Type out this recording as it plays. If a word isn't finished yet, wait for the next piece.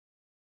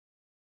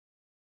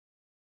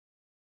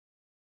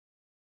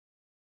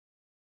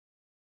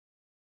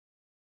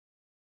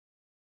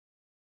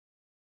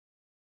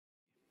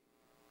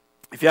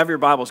If you have your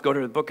Bibles, go to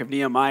the book of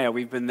Nehemiah.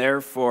 We've been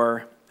there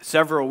for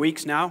several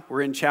weeks now.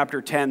 We're in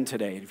chapter 10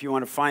 today. If you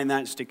want to find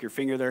that, stick your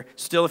finger there.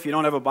 Still, if you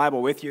don't have a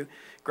Bible with you,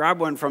 grab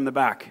one from the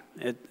back.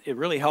 It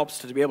really helps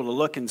to be able to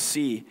look and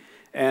see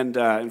and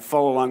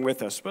follow along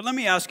with us. But let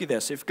me ask you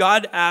this. If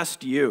God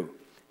asked you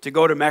to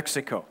go to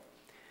Mexico,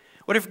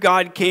 what if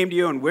God came to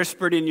you and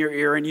whispered in your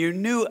ear and you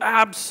knew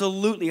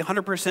absolutely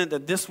 100%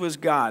 that this was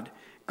God?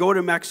 Go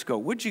to Mexico.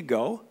 Would you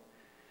go?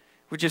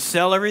 Would you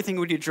sell everything?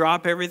 Would you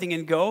drop everything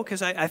and go?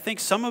 Because I think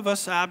some of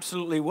us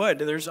absolutely would.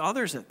 There's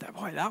others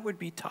that would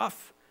be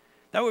tough.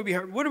 That would be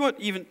hard. What about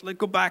even, let's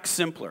go back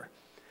simpler.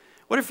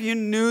 What if you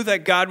knew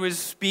that God was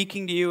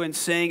speaking to you and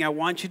saying, I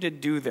want you to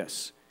do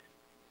this?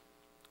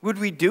 Would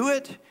we do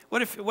it?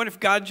 What if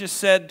God just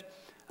said,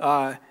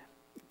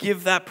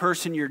 give that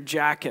person your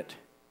jacket?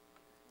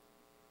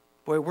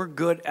 Boy, we're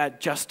good at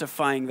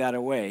justifying that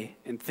away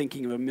and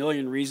thinking of a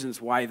million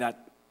reasons why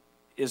that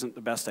isn't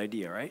the best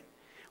idea, right?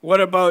 What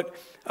about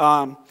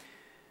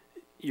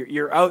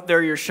you're out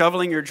there, you're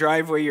shoveling your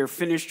driveway, you're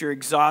finished, you're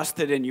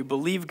exhausted, and you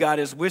believe God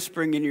is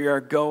whispering in your ear,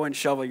 go and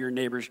shovel your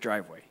neighbor's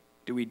driveway.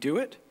 Do we do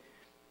it?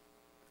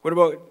 What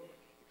about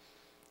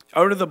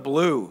out of the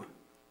blue,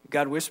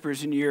 God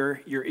whispers in your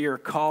ear,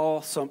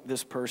 call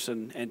this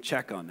person and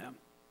check on them?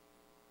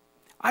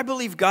 I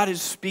believe God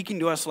is speaking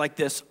to us like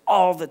this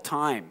all the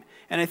time.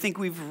 And I think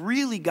we've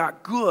really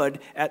got good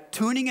at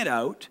tuning it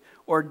out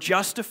or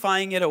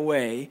justifying it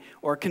away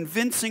or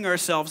convincing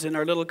ourselves in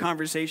our little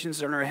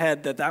conversations in our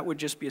head that that would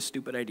just be a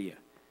stupid idea.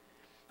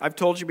 I've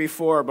told you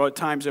before about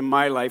times in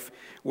my life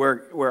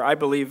where I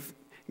believe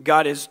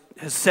God has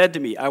said to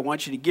me, I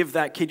want you to give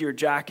that kid your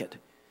jacket.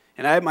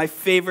 And I had my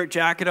favorite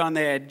jacket on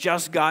that I had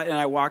just got, and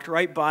I walked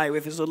right by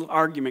with this little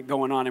argument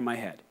going on in my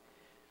head.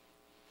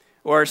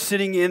 Or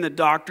sitting in the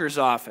doctor's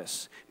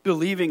office,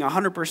 believing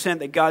 100%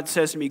 that God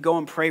says to me, go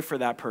and pray for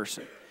that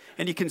person.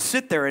 And you can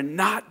sit there and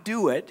not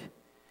do it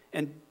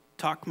and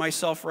talk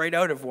myself right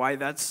out of why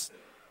that's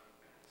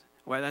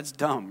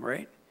dumb,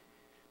 right?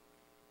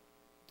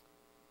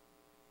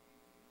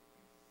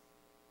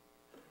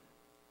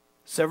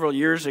 Several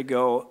years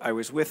ago, I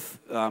was with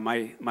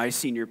my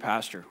senior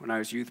pastor when I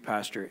was youth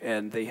pastor,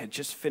 and they had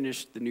just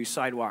finished the new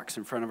sidewalks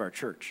in front of our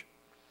church.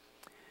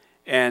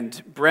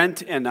 And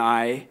Brent and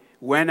I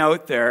went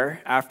out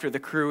there after the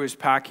crew was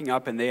packing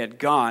up and they had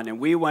gone, and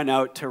we went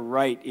out to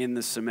write in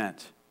the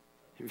cement.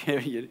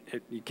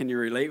 Can you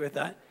relate with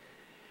that?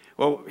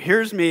 Well,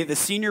 here's me, the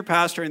senior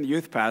pastor and the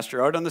youth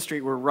pastor, out on the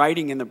street. We're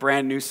writing in the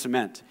brand new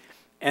cement.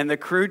 And the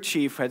crew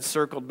chief had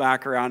circled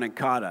back around and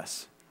caught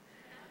us.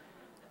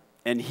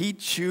 And he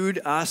chewed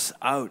us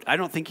out. I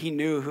don't think he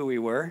knew who we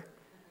were.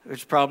 It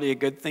was probably a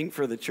good thing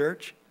for the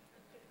church.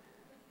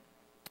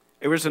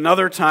 It was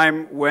another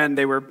time when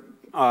they were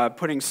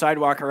putting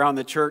sidewalk around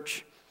the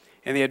church,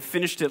 and they had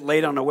finished it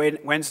late on a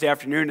Wednesday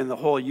afternoon, and the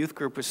whole youth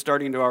group was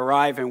starting to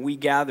arrive, and we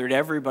gathered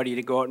everybody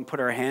to go out and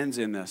put our hands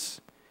in this.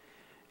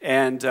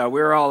 And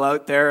we were all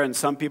out there, and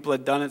some people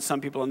had done it,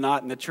 some people had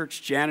not, and the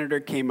church janitor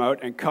came out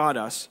and caught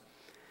us,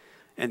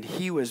 and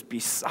he was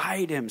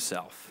beside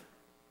himself.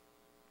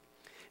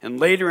 And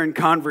later in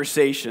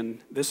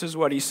conversation, this is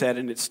what he said,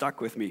 and it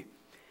stuck with me.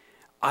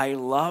 I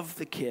love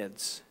the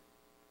kids,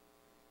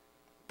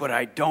 but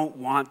I don't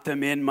want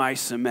them in my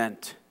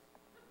cement.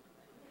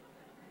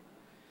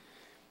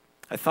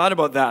 I thought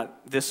about that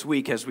this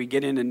week as we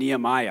get into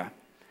Nehemiah,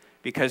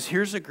 because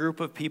here's a group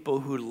of people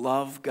who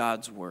love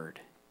God's word.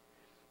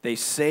 They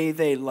say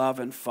they love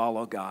and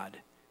follow God,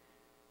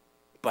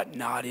 but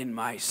not in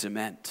my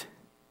cement.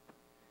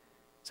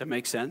 Does that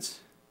make sense?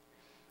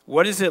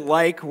 What is it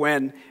like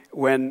when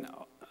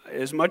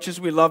as much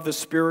as we love the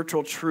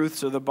spiritual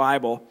truths of the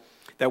Bible,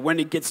 that when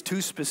it gets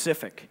too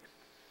specific,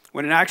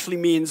 when it actually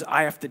means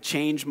I have to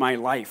change my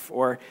life,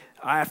 or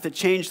I have to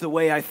change the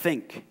way I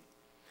think,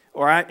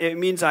 or it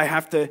means I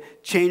have to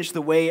change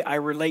the way I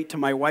relate to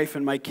my wife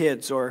and my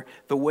kids, or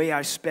the way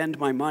I spend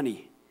my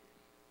money,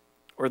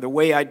 or the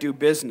way I do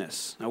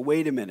business. Now,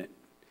 wait a minute.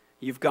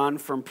 You've gone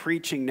from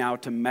preaching now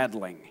to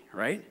meddling,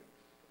 right?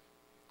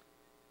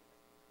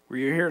 Were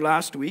you here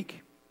last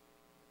week?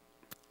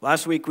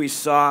 Last week we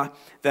saw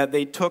that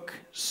they took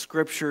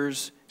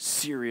scriptures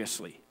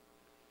seriously.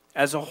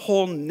 As a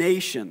whole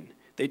nation,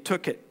 they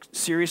took it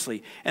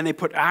seriously, and they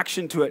put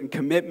action to it and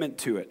commitment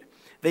to it.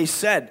 They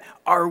said,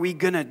 are we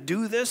going to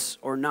do this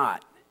or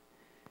not?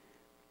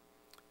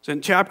 So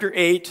in chapter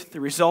 8,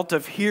 the result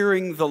of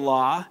hearing the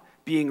law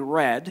being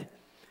read,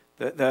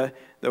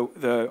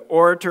 the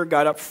orator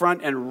got up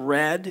front and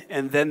read,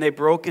 and then they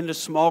broke into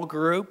small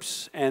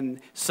groups, and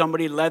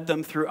somebody led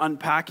them through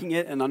unpacking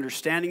it and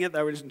understanding it.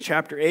 That was in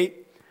chapter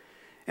 8.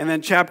 And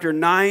then chapter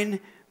 9,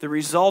 the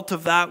result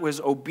of that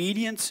was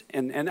obedience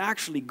and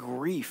actually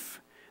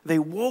grief. They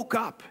woke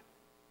up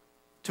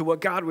to what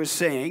God was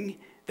saying.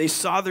 They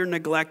saw their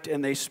neglect,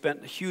 and they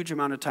spent a huge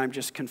amount of time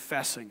just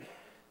confessing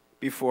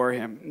before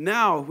him.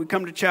 Now we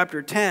come to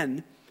chapter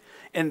 10,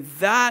 and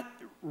that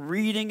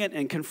reading it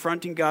and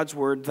confronting God's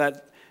word,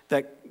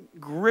 that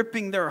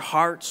gripping their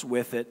hearts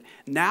with it,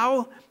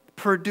 now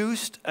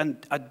produced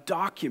a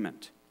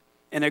document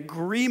an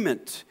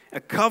agreement, a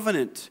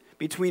covenant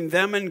between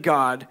them and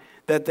God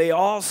that they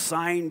all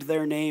signed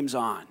their names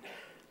on.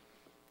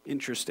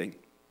 Interesting.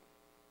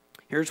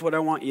 Here's what I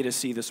want you to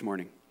see this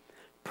morning.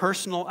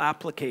 Personal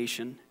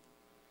application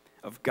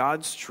of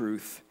God's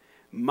truth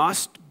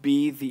must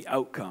be the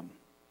outcome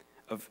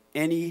of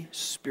any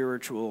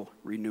spiritual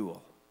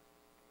renewal.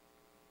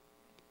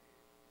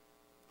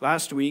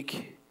 Last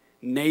week,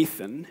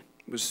 Nathan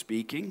was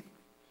speaking,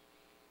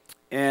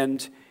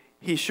 and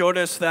he showed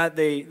us that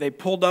they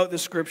pulled out the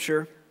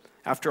scripture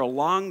after a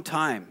long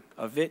time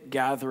of it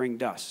gathering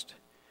dust.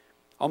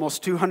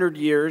 Almost 200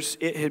 years,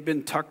 it had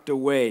been tucked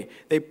away.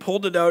 They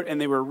pulled it out and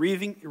they were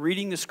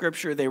reading the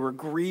scripture. They were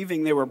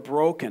grieving. They were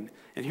broken.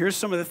 And here's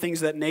some of the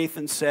things that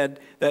Nathan said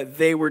that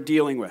they were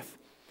dealing with.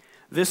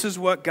 This is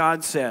what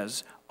God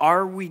says.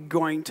 Are we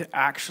going to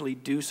actually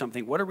do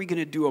something? What are we going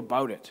to do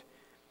about it?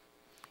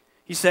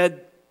 He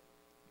said,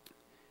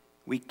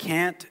 we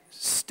can't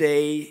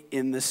stay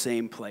in the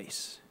same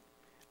place.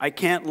 I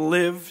can't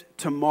live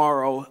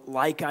tomorrow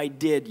like I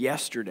did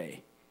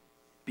yesterday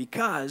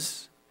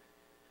because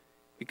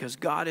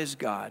God is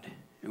God,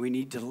 and we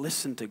need to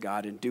listen to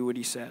God and do what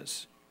he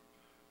says.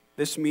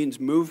 This means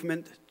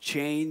movement,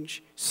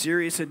 change,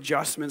 serious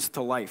adjustments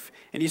to life.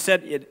 And he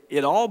said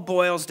it all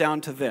boils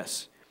down to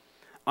this: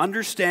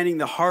 understanding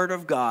the heart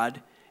of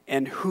God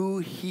and who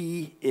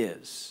he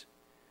is.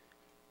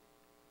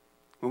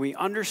 When we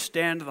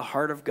understand the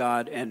heart of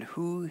God and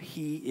who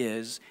he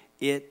is,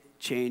 it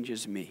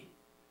changes me.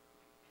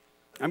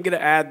 I'm going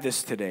to add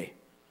this today.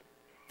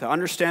 To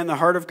understand the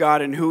heart of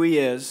God and who he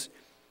is,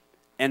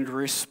 and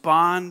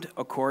respond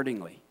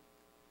accordingly.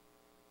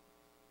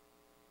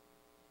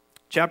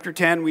 Chapter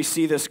 10, we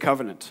see this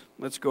covenant.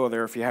 Let's go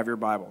there if you have your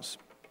Bibles.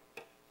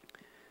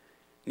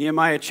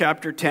 Nehemiah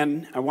chapter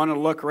 10, I want to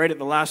look right at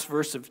the last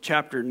verse of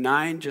chapter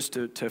 9 just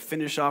to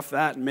finish off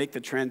that and make the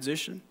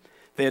transition.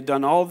 They had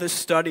done all this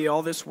study,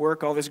 all this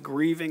work, all this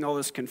grieving, all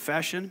this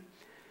confession.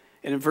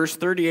 And in verse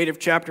 38 of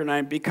chapter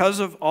 9, because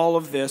of all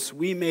of this,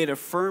 we made a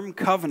firm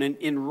covenant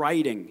in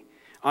writing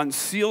on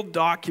sealed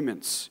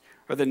documents,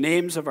 are the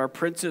names of our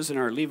princes and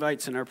our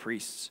Levites and our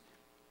priests.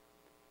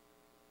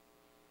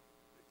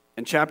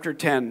 In chapter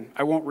 10,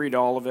 I won't read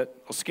all of it.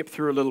 I'll skip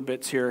through a little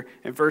bits here.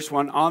 In verse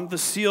 1, on the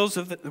seals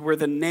were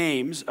the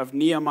names of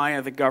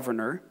Nehemiah the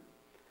governor.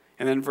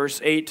 And then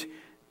verse 8,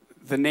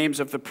 the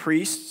names of the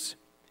priests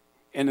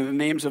and the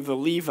names of the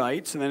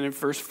Levites. And then in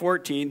verse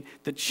 14,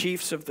 the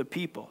chiefs of the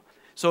people.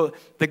 So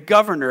the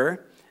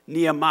governor,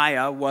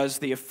 Nehemiah, was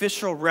the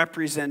official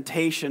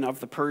representation of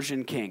the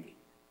Persian king.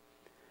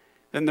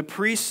 Then the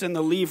priests and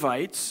the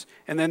Levites,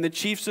 and then the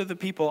chiefs of the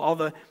people, all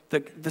the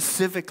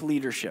civic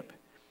leadership.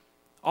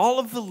 All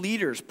of the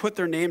leaders put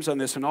their names on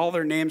this, and all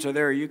their names are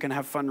there. You can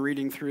have fun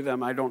reading through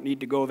them. I don't need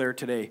to go there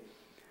today.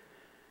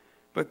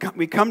 But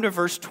we come to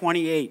verse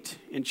 28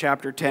 in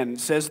chapter 10. It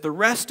says, the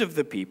rest of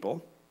the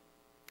people,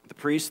 the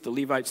priests, the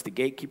Levites, the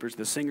gatekeepers,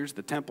 the singers,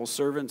 the temple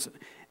servants,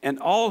 and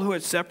all who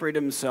had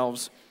separated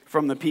themselves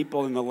from the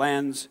people in the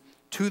lands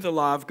to the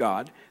law of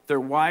God, their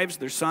wives,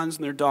 their sons,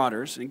 and their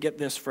daughters, and get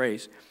this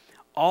phrase,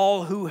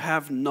 all who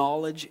have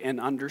knowledge and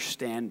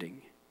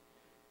understanding,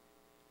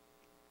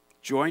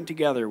 join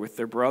together with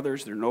their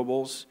brothers, their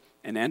nobles,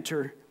 and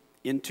enter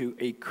into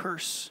a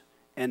curse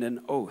and an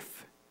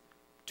oath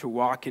to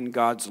walk in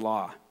God's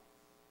law.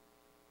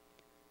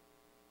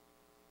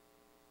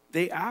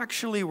 They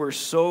actually were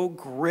so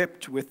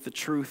gripped with the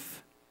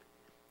truth,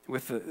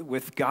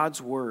 with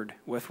God's word,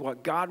 with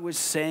what God was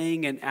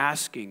saying and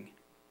asking.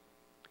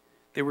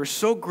 They were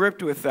so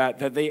gripped with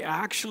that they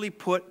actually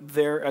put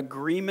their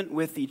agreement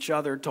with each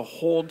other to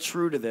hold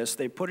true to this.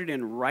 They put it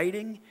in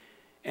writing,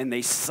 and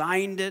they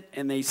signed it,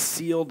 and they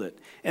sealed it.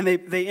 And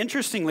they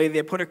interestingly,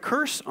 they put a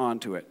curse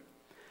onto it.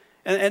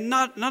 And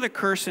not a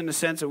curse in the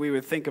sense that we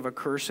would think of a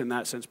curse in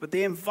that sense, but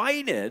they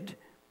invited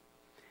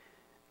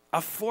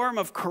a form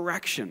of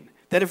correction.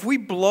 That if we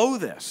blow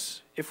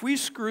this, if we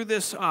screw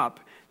this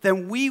up,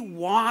 then we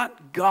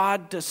want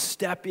God to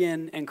step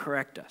in and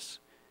correct us.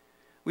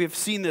 We have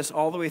seen this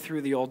all the way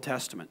through the Old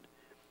Testament.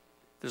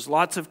 There's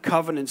lots of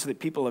covenants that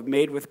people have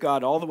made with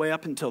God all the way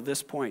up until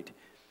this point.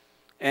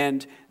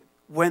 And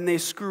when they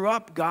screw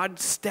up, God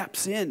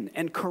steps in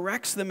and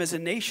corrects them as a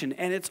nation.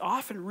 And it's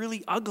often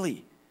really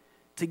ugly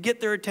to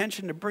get their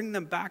attention, to bring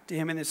them back to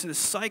him. And it's this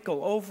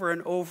cycle over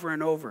and over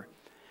and over.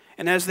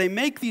 And as they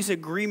make these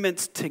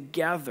agreements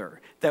together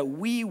that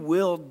we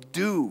will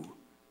do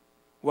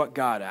what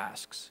God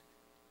asks,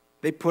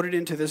 they put it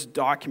into this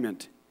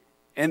document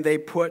and they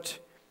put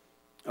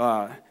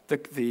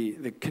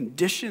the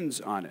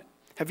conditions on it.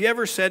 Have you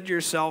ever said to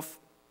yourself,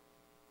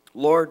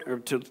 Lord, or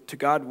to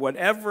God,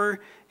 whatever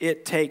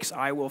it takes,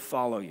 I will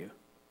follow you.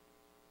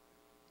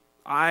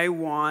 I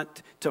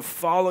want to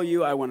follow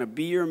you. I want to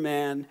be your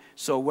man.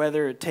 So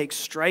whether it takes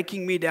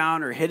striking me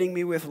down or hitting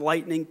me with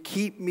lightning,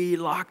 keep me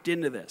locked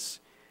into this.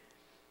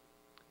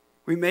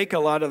 We make a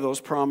lot of those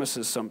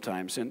promises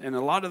sometimes, and a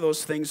lot of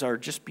those things are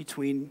just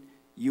between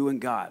you and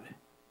God.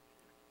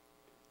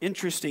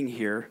 Interesting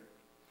here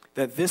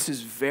that this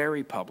is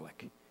very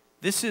public.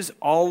 This is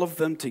all of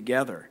them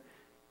together.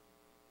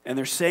 And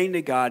they're saying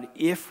to God,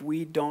 if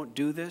we don't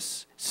do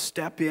this,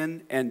 step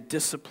in and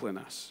discipline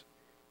us.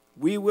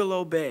 We will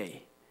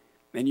obey.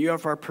 And you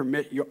have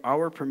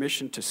our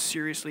permission to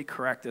seriously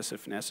correct us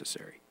if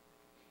necessary.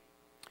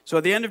 So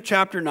at the end of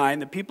chapter 9,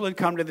 the people had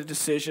come to the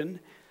decision,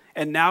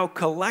 and now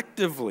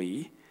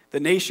collectively, the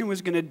nation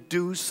was going to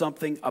do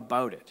something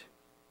about it.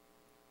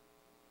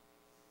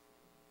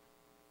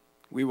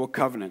 We will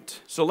covenant.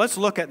 So let's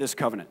look at this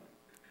covenant.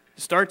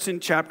 It starts in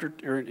chapter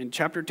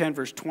 10,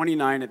 verse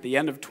 29, at the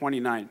end of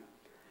 29.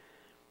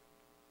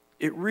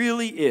 It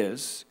really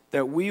is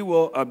that we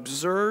will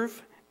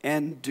observe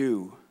and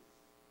do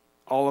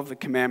all of the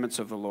commandments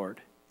of the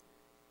Lord,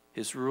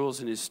 his rules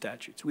and his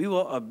statutes. We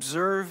will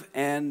observe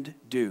and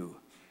do.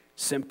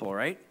 Simple,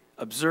 right?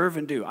 Observe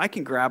and do. I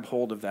can grab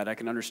hold of that. I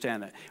can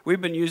understand that.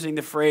 We've been using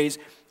the phrase,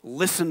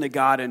 listen to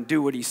God and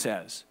do what he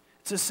says.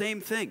 It's the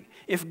same thing.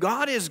 If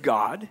God is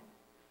God,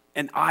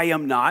 and I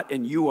am not,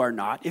 and you are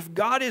not, if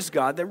God is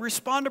God, then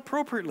respond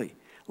appropriately.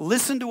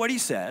 Listen to what he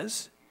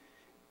says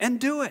and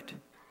do it.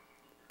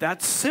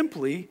 That's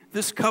simply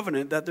this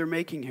covenant that they're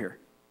making here.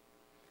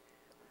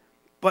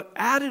 But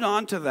added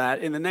on to that,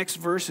 in the next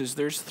verses,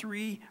 there's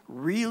 3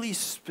 really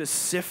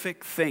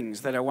specific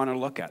things that I want to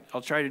look at.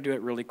 I'll try to do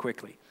it really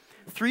quickly.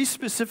 3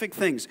 specific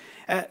things.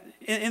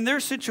 In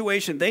their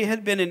situation, they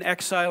had been in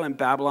exile in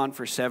Babylon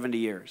for 70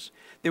 years.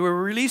 They were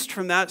released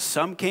from that.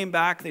 Some came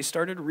back. They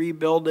started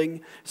rebuilding.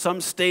 Some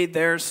stayed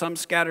there. Some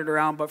scattered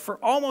around. But for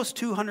almost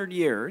 200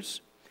 years,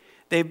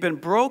 they've been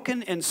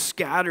broken and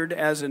scattered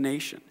as a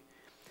nation.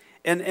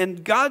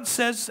 And God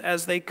says,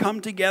 as they come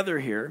together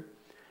here,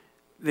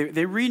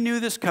 they renew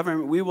this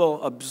covenant. We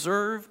will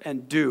observe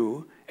and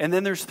do. And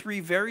then there's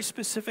 3 very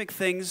specific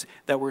things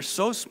that were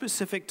so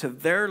specific to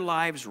their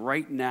lives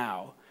right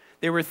now.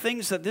 They were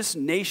things that this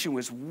nation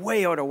was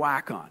way out of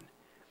whack on.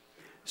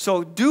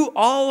 So do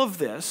all of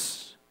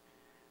this,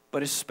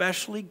 but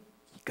especially,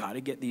 you got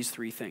to get these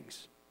 3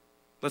 things.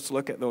 Let's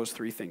look at those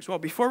 3 things. Well,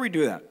 before we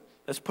do that,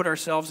 let's put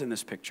ourselves in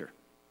this picture.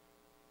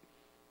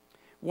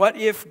 What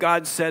if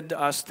God said to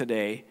us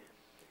today,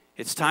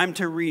 it's time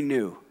to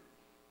renew?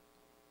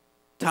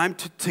 Time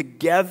to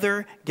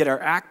together get our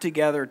act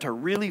together to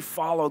really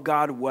follow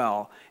God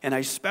well. And I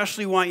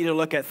especially want you to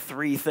look at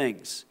 3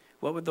 things.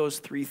 What would those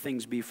 3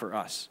 things be for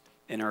us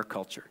in our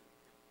culture?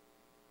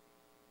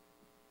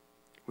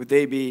 Would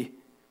they be,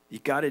 you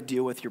got to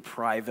deal with your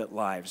private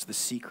lives, the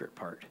secret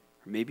part,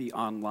 or maybe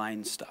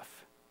online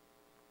stuff?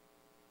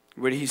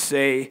 Would he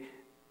say,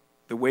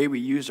 the way we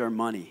use our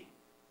money?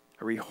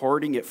 Are we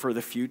hoarding it for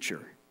the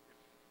future?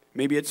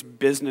 Maybe it's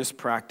business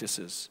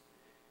practices,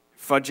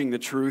 fudging the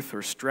truth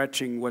or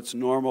stretching what's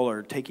normal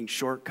or taking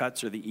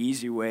shortcuts or the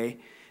easy way.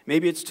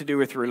 Maybe it's to do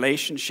with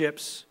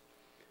relationships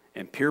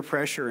and peer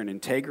pressure and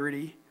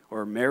integrity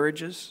or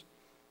marriages.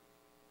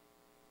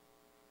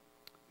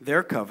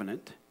 Their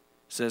covenant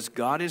says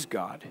God is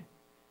God.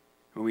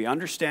 When we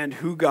understand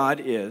who God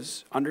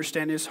is,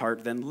 understand his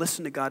heart, then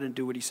listen to God and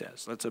do what he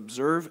says. Let's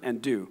observe and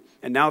do.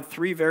 And now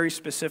 3 very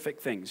specific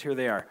things. Here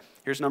they are.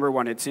 Here's number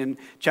 1. It's in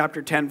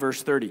chapter 10,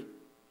 verse 30.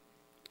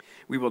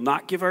 We will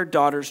not give our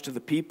daughters to the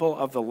people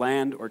of the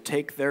land or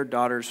take their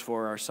daughters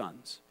for our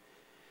sons.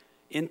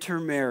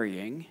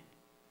 Intermarrying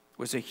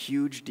was a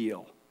huge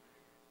deal.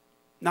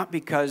 Not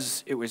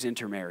because it was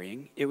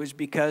intermarrying. It was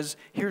because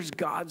here's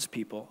God's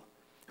people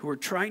who are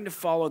trying to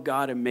follow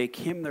God and make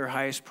him their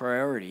highest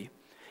priority.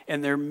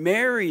 And they're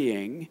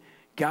marrying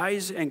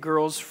guys and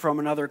girls from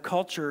another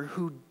culture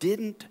who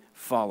didn't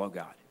follow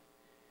God.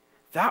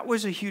 That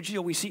was a huge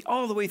deal. We see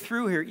all the way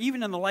through here,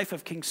 even in the life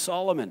of King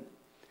Solomon,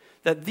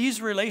 that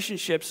these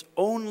relationships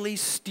only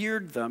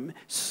steered them,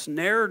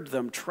 snared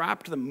them,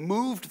 trapped them,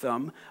 moved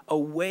them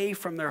away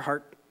from their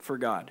heart for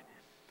God.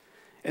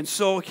 And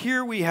so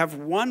here we have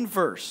one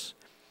verse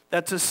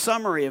that's a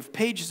summary of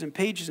pages and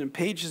pages and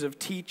pages of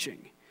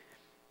teaching.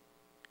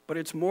 But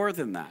it's more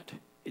than that.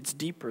 It's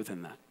deeper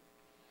than that.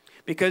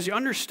 Because you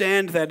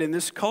understand that in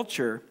this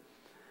culture,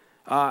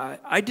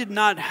 I did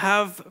not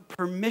have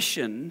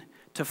permission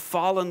to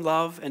fall in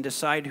love and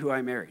decide who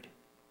I married.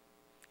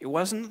 It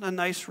wasn't a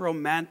nice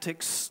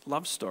romantic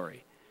love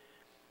story.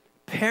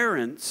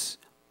 Parents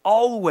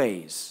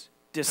always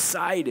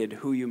decided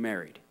who you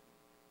married.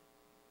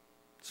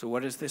 So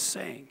what is this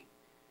saying?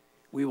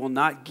 We will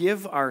not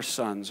give our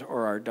sons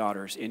or our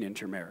daughters in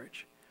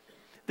intermarriage.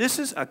 This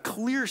is a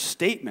clear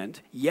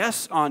statement,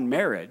 yes, on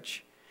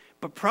marriage,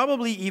 but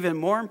probably even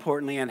more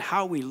importantly on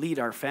how we lead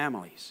our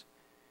families.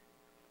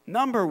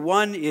 Number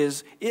 1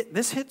 is,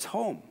 this hits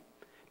home.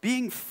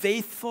 Being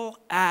faithful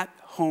at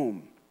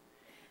home.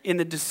 In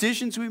the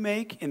decisions we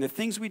make, in the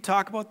things we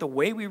talk about, the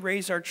way we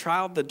raise our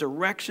child, the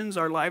directions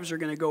our lives are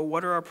going to go,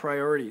 what are our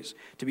priorities?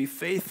 To be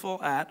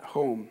faithful at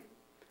home.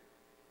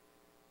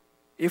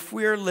 If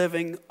we are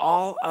living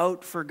all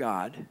out for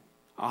God,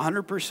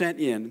 100%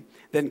 in,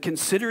 then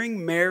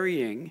considering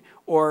marrying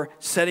or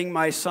setting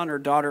my son or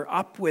daughter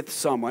up with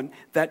someone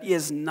that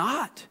is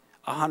not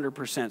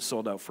 100%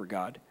 sold out for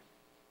God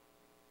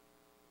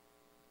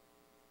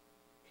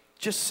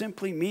just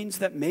simply means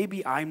that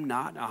maybe I'm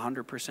not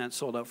 100%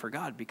 sold out for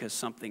God because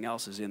something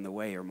else is in the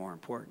way or more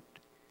important.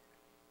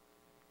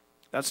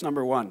 That's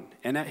number one,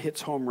 and that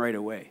hits home right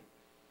away.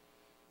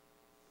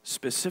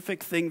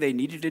 Specific thing they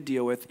needed to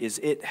deal with is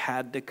it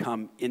had to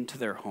come into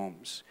their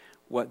homes.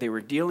 What they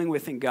were dealing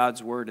with in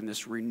God's word and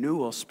this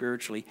renewal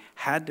spiritually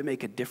had to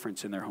make a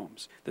difference in their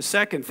homes. The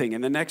second thing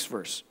in the next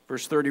verse,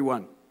 verse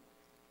 31.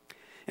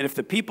 And if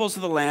the peoples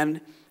of the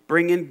land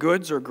bring in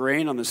goods or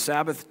grain on the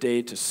Sabbath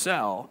day to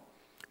sell,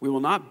 we will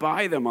not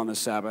buy them on the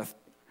Sabbath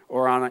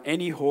or on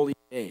any holy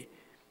day.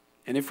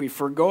 And if we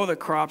forgo the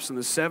crops in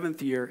the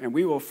seventh year, and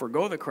we will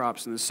forgo the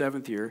crops in the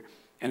seventh year,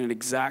 and an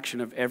exaction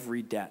of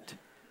every debt.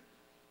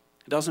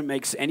 It doesn't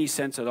make any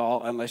sense at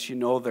all unless you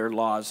know their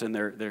laws and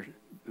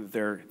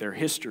their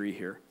history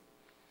here.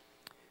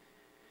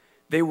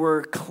 They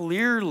were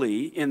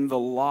clearly in the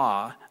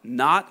law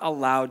not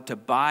allowed to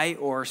buy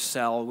or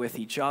sell with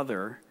each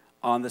other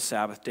on the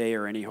Sabbath day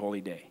or any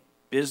holy day.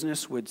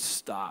 Business would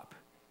stop.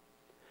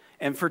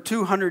 And for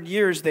 200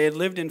 years, they had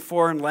lived in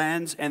foreign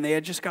lands, and they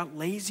had just got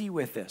lazy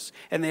with this.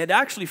 And they had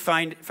actually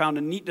found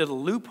a neat little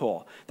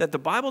loophole that the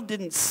Bible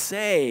didn't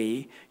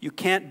say you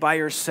can't buy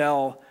or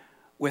sell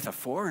with a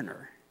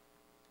foreigner.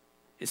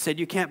 It said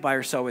you can't buy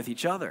or sell with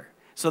each other.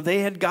 So they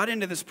had got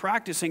into this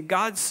practice, and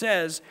God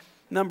says,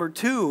 number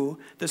two,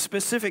 the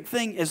specific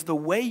thing is the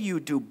way you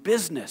do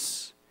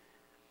business.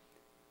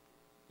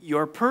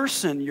 Your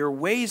person, your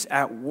ways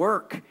at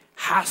work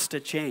has to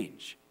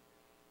change.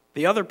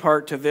 The other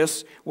part to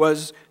this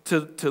was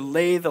to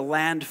lay the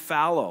land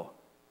fallow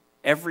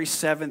every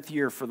seventh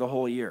year for the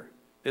whole year.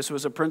 This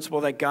was a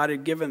principle that God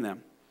had given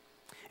them.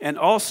 And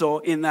also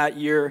in that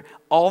year,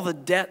 all the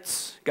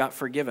debts got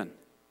forgiven.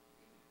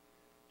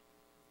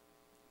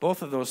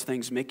 Both of those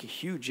things make a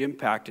huge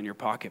impact in your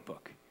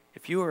pocketbook.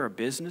 If you are a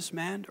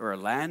businessman or a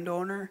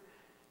landowner,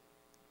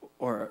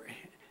 or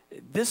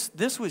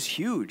this was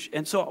huge.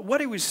 And so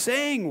what he was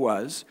saying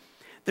was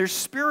their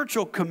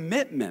spiritual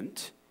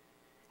commitment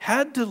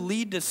had to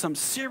lead to some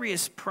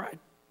serious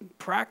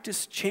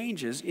practice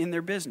changes in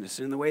their business,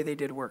 in the way they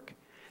did work.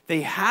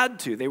 They had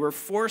to. They were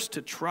forced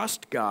to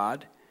trust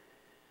God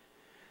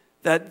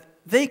that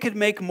they could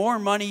make more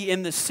money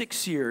in the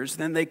 6 years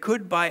than they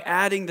could by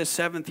adding the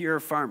seventh year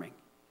of farming.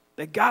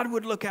 That God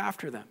would look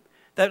after them.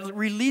 That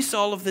release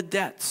all of the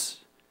debts.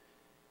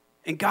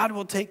 And God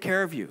will take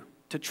care of you.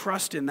 To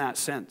trust in that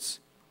sense.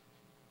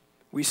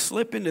 We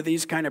slip into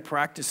these kind of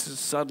practices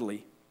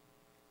subtly.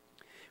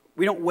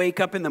 We don't wake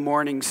up in the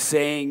morning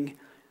saying,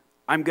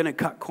 I'm going to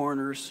cut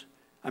corners.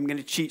 I'm going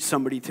to cheat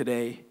somebody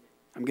today.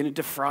 I'm going to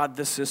defraud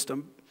the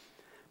system.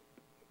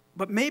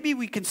 But maybe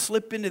we can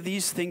slip into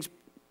these things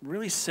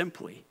really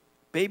simply,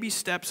 baby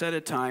steps at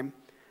a time,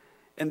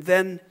 and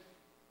then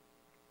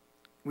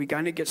we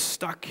kind of get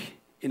stuck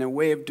in a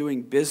way of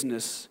doing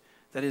business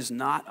that is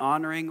not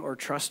honoring or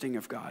trusting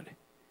of God.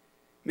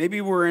 Maybe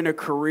we're in a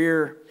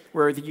career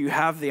where you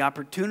have the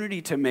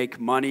opportunity to make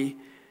money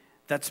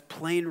that's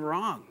plain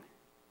wrong.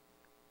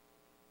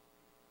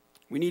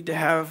 We need to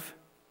have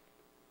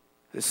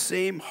the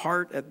same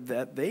heart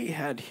that they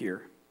had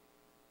here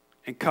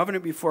and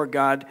covenant before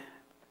God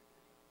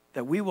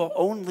that we will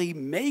only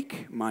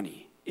make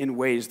money in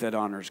ways that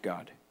honors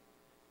God.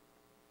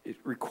 It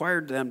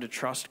required them to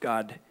trust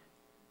God,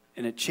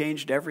 and it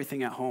changed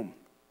everything at home.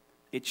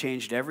 It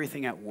changed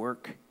everything at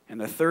work.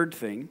 And the third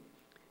thing,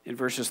 in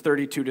verses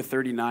 32 to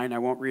 39, I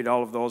won't read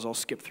all of those. I'll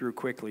skip through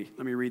quickly.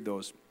 Let me read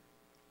those.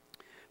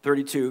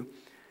 32,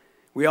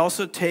 we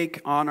also take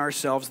on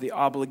ourselves the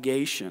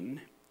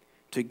obligation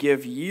to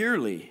give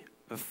yearly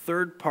a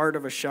third part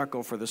of a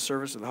shekel for the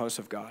service of the house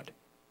of God.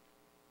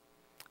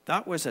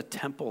 That was a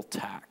temple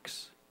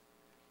tax.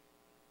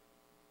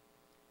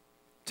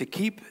 To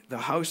keep the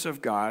house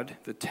of God,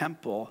 the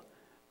temple,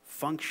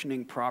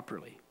 functioning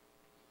properly.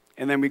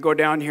 And then we go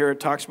down here,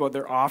 it talks about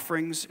their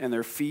offerings and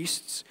their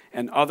feasts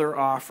and other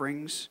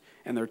offerings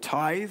and their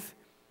tithe.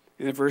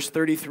 In verse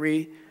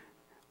 33,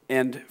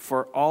 and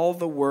for all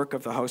the work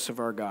of the house of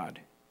our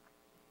God.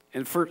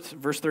 In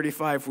verse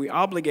 35, we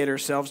obligate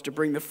ourselves to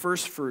bring the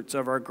first fruits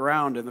of our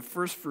ground and the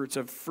first fruits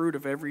of fruit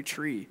of every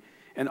tree,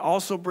 and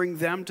also bring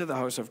them to the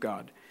house of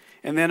God.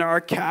 And then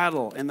our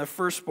cattle and the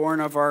firstborn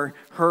of our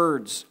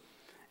herds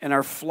and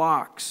our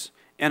flocks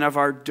and of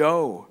our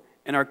dough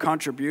and our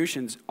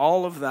contributions,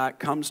 all of that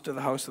comes to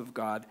the house of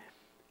God,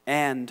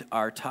 and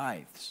our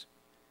tithes.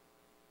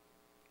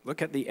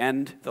 Look at the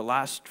end, the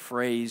last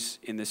phrase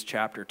in this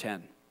chapter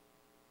 10.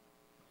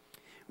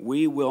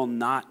 We will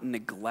not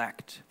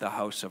neglect the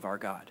house of our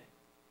God.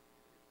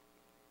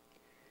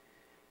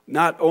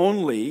 Not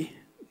only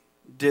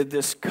did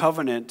this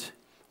covenant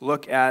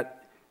look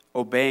at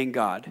obeying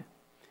God,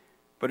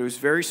 but it was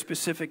very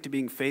specific to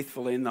being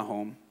faithful in the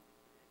home,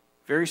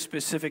 very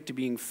specific to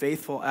being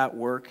faithful at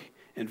work,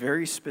 and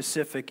very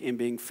specific in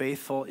being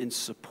faithful in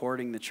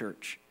supporting the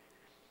church.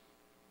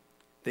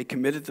 They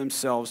committed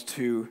themselves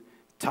to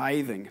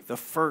tithing, the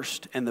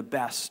first and the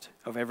best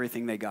of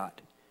everything they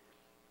got.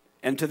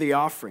 and to the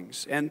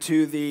offerings and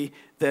to the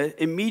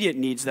immediate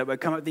needs that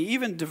would come up. They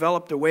even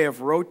developed a way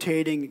of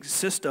rotating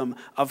system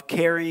of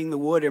carrying the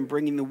wood and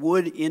bringing the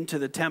wood into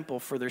the temple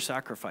for their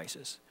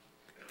sacrifices.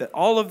 That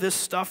all of this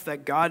stuff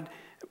that God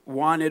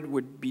wanted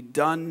would be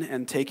done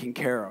and taken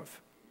care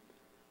of.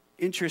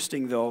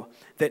 Interesting, though,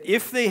 that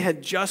if they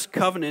had just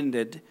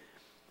covenanted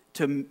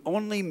to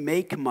only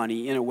make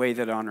money in a way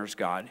that honors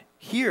God,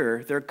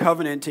 here they're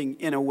covenanting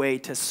in a way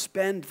to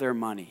spend their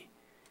money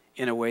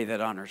in a way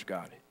that honors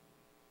God.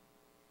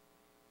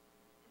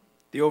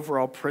 The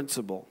overall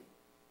principle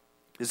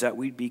is that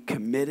we'd be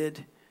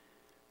committed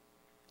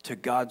to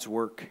God's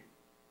work.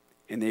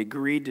 And they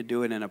agreed to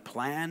do it in a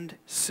planned,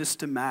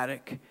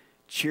 systematic,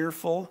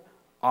 cheerful,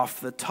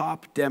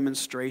 off-the-top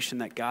demonstration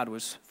that God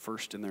was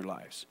first in their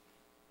lives.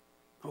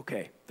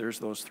 Okay, there's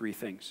those three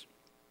things.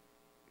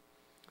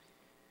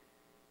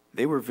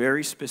 They were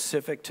very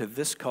specific to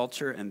this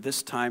culture and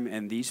this time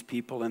and these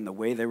people and the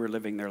way they were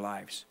living their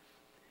lives.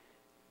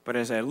 But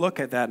as I look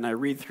at that and I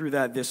read through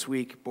that this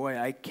week, boy,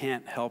 I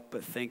can't help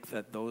but think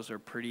that those are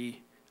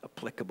pretty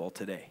applicable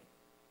today.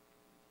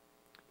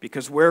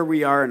 Because where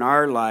we are in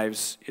our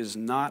lives is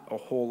not a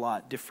whole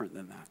lot different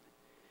than that.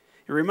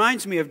 It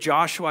reminds me of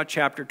Joshua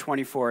chapter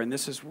 24, and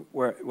this is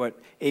what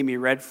Amy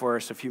read for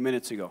us a few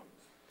minutes ago.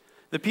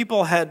 The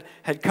people had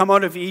come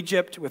out of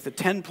Egypt with the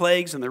 10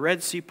 plagues and the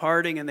Red Sea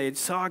parting, and they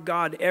saw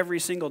God every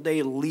single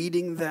day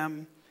leading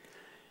them.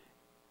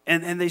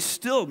 And they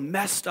still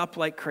messed up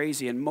like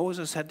crazy, and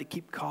Moses had to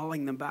keep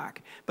calling them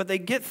back. But they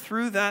get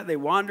through that. They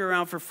wander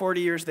around for 40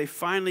 years. They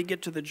finally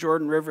get to the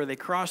Jordan River. They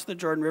cross the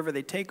Jordan River.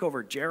 They take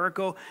over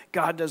Jericho.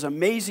 God does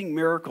amazing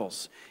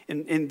miracles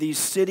in these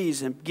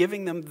cities and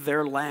giving them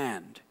their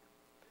land.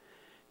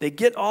 They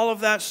get all of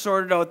that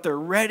sorted out. They're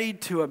ready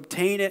to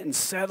obtain it and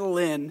settle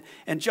in.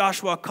 And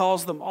Joshua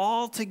calls them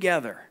all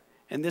together.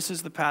 And this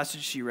is the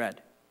passage she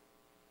read.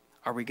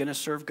 Are we going to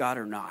serve God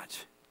or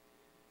not?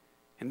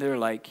 And they're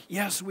like,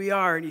 yes, we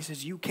are. And he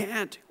says, you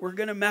can't. We're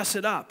going to mess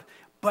it up.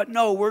 But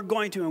no, we're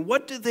going to. And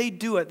what did they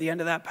do at the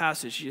end of that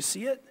passage? Did you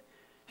see it?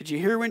 Did you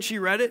hear when she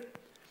read it?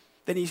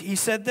 Then he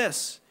said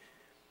this.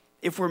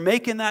 If we're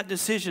making that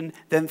decision,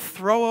 then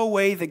throw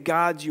away the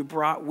gods you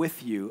brought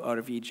with you out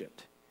of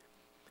Egypt.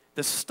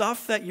 The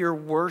stuff that you're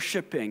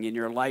worshiping in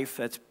your life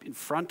that's in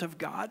front of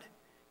God,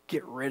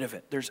 get rid of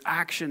it. There's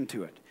action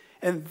to it.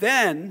 And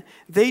then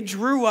they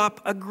drew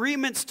up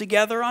agreements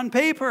together on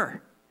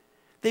paper.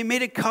 They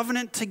made a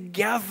covenant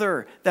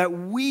together that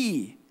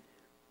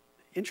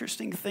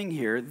interesting thing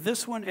here,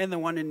 this one and the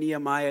one in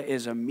Nehemiah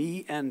is a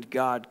me and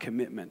God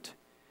commitment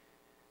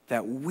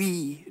that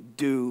we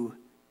do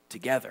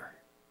together.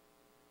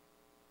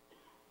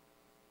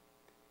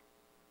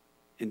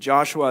 In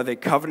Joshua, they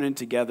covenanted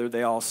together,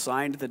 they all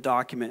signed the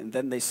document, and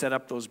then they set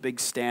up those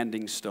big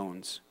standing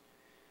stones.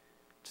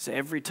 So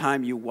every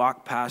time you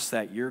walk past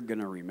that, you're going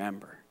to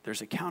remember.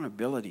 There's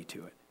accountability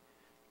to it.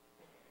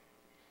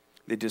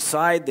 They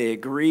decide, they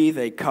agree,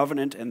 they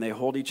covenant, and they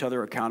hold each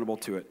other accountable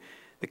to it.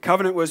 The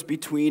covenant was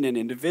between an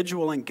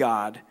individual and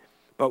God,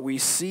 but we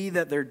see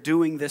that they're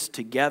doing this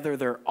together.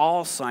 They're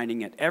all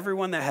signing it.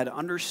 Everyone that had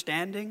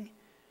understanding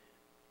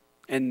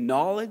and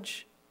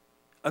knowledge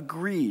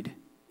agreed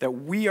that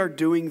we are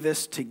doing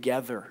this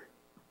together.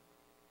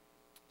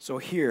 So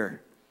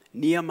here,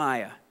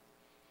 Nehemiah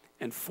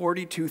and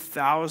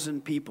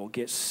 42,000 people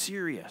get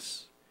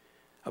serious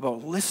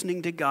about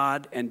listening to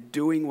God and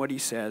doing what he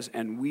says,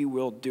 and we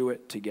will do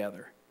it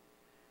together.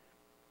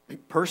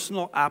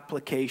 Personal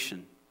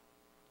application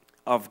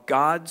of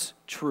God's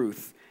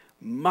truth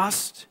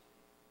must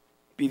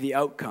be the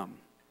outcome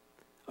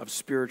of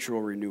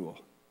spiritual renewal.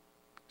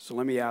 So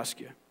let me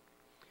ask you,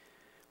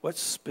 what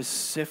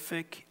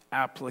specific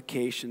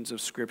applications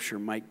of Scripture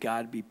might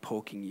God be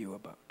poking you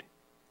about?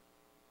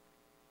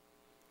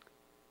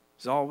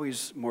 It's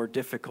always more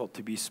difficult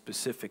to be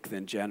specific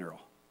than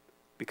general.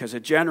 Because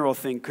a general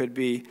thing could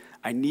be,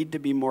 I need to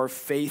be more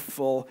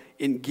faithful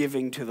in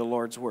giving to the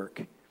Lord's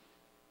work.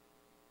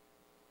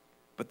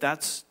 But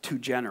that's too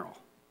general.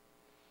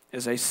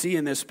 As I see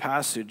in this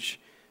passage,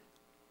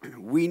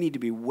 we need to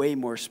be way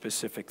more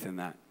specific than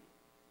that.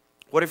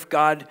 What if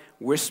God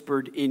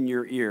whispered in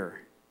your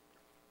ear?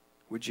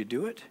 Would you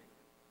do it?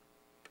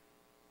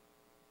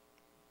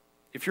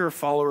 If you're a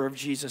follower of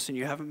Jesus and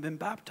you haven't been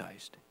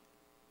baptized?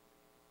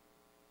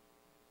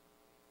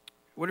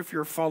 What if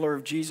you're a follower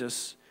of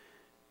Jesus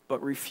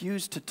but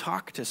refuse to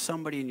talk to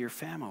somebody in your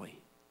family?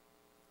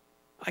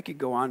 I could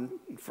go on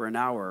for an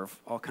hour of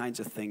all kinds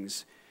of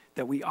things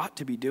that we ought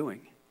to be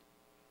doing.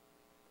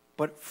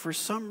 But for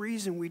some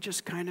reason, we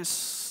just kind of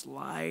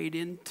slide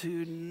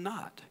into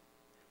not.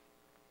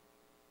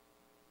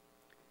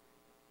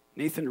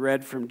 Nathan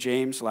read from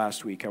James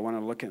last week. I want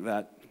to look at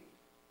that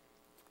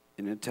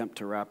in an attempt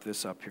to wrap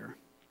this up here.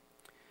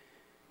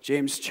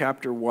 James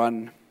chapter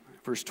 1,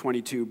 verse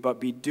 22, but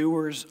be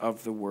doers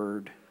of the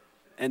word,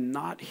 and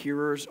not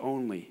hearers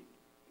only,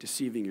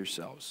 deceiving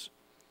yourselves.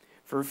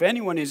 For if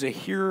anyone is a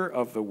hearer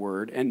of the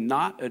word and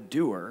not a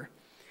doer,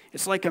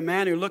 it's like a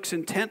man who looks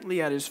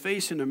intently at his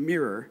face in a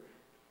mirror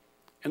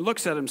and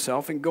looks at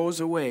himself and goes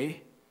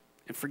away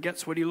and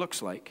forgets what he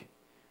looks like.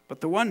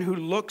 But the one who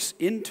looks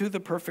into the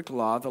perfect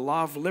law, the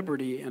law of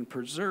liberty, and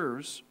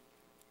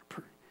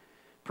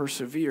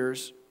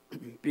perseveres,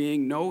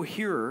 being no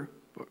hearer,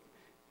 but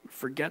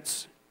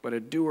forgets, but a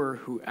doer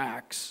who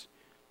acts,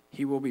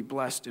 he will be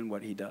blessed in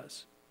what he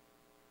does.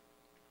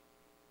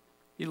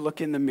 You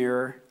look in the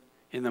mirror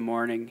in the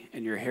morning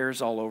and your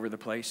hair's all over the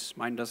place.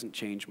 Mine doesn't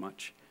change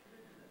much.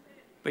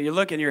 But you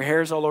look and your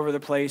hair's all over the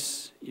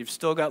place. You've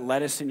still got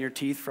lettuce in your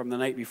teeth from the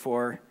night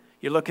before.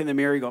 You look in the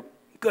mirror, you go,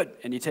 good,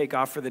 and you take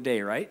off for the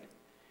day, right?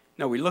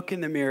 No, we look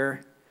in the mirror,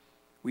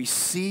 we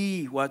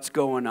see what's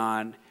going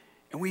on,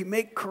 and we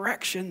make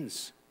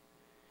corrections.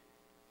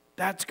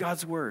 That's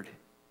God's word.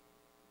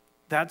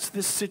 That's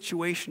this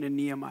situation in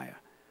Nehemiah.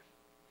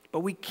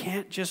 But we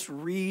can't just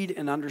read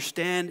and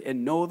understand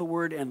and know the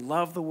word and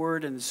love the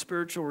word and the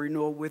spiritual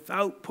renewal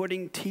without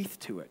putting teeth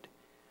to it.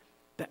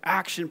 The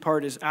action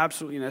part is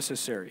absolutely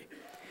necessary.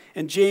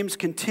 And James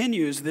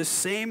continues this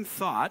same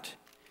thought.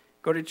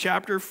 Go to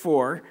chapter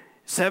 4,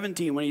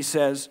 17, when he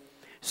says,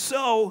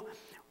 so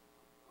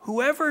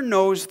whoever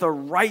knows the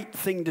right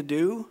thing to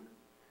do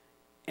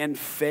and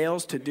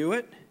fails to do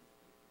it,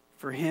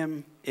 for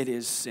him it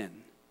is sin.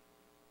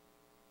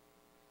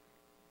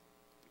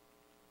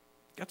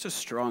 That's a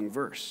strong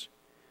verse.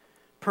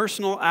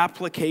 Personal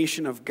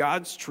application of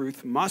God's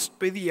truth must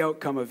be the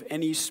outcome of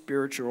any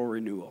spiritual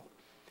renewal.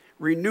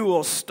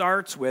 Renewal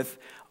starts with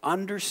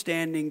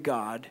understanding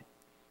God,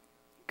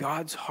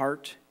 God's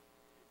heart,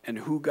 and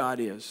who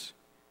God is.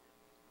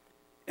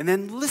 And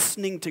then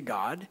listening to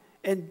God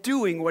and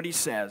doing what he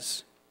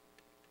says.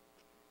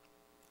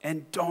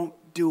 And don't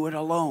do it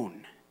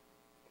alone,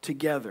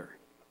 together.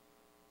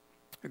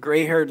 A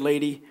gray-haired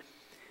lady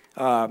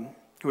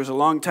who was a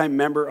longtime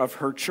member of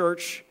her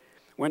church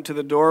went to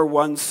the door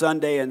one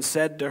Sunday and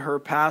said to her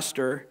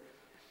pastor,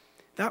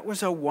 that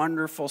was a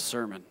wonderful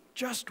sermon,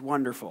 just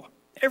wonderful.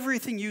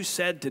 Everything you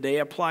said today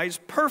applies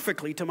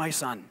perfectly to my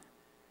son.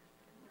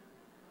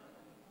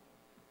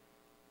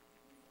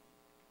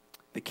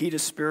 The key to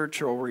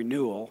spiritual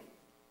renewal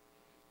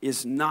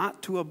is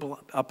not to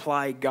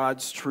apply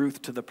God's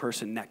truth to the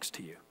person next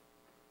to you.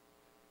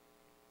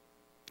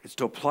 It's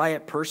to apply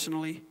it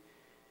personally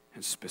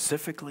and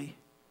specifically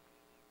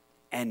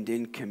and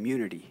in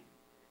community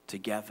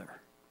together.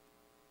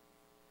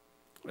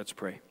 Let's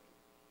pray.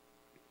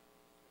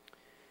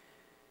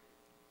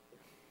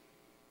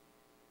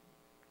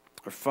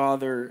 Our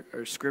Father,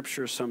 our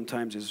scripture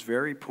sometimes is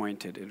very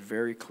pointed and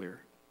very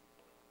clear.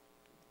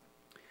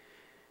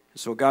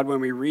 So God, when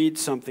we read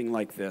something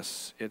like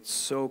this, it's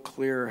so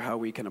clear how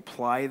we can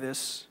apply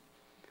this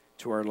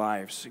to our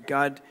lives.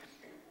 God,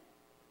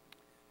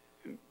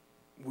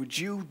 would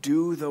you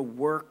do the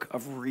work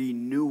of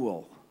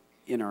renewal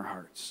in our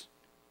hearts?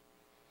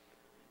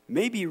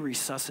 Maybe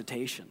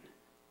resuscitation,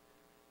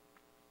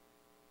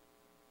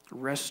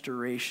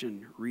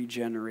 restoration,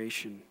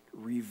 regeneration,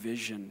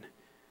 revision.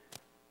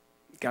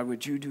 God,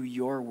 would you do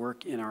your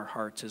work in our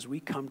hearts as we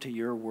come to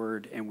your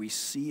word and we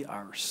see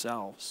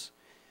ourselves?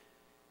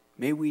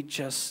 May we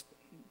just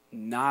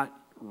not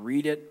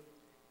read it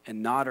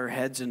and nod our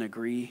heads and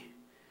agree,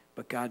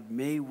 but God,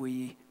 may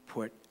we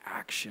put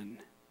action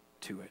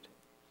to it.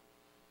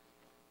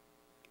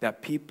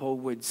 That people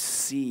would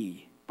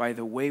see by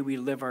the way we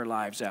live our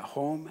lives at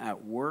home,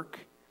 at work,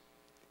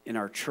 in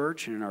our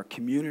church, and in our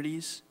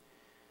communities,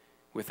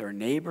 with our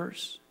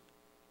neighbors,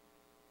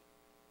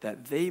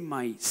 that they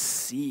might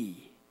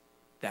see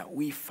that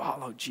we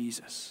follow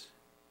Jesus.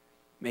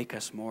 Make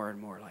us more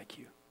and more like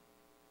you.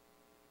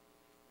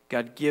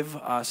 God, give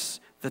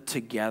us the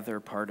together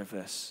part of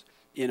this.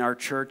 In our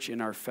church, in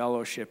our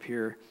fellowship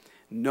here,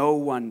 no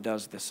one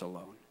does this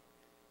alone.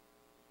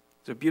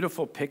 It's a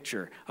beautiful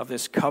picture of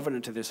this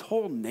covenant to this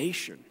whole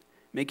nation,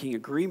 making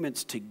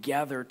agreements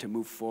together to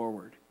move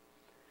forward.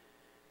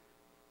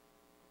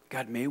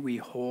 God, may we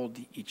hold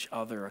each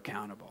other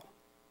accountable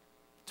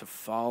to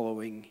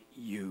following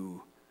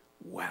you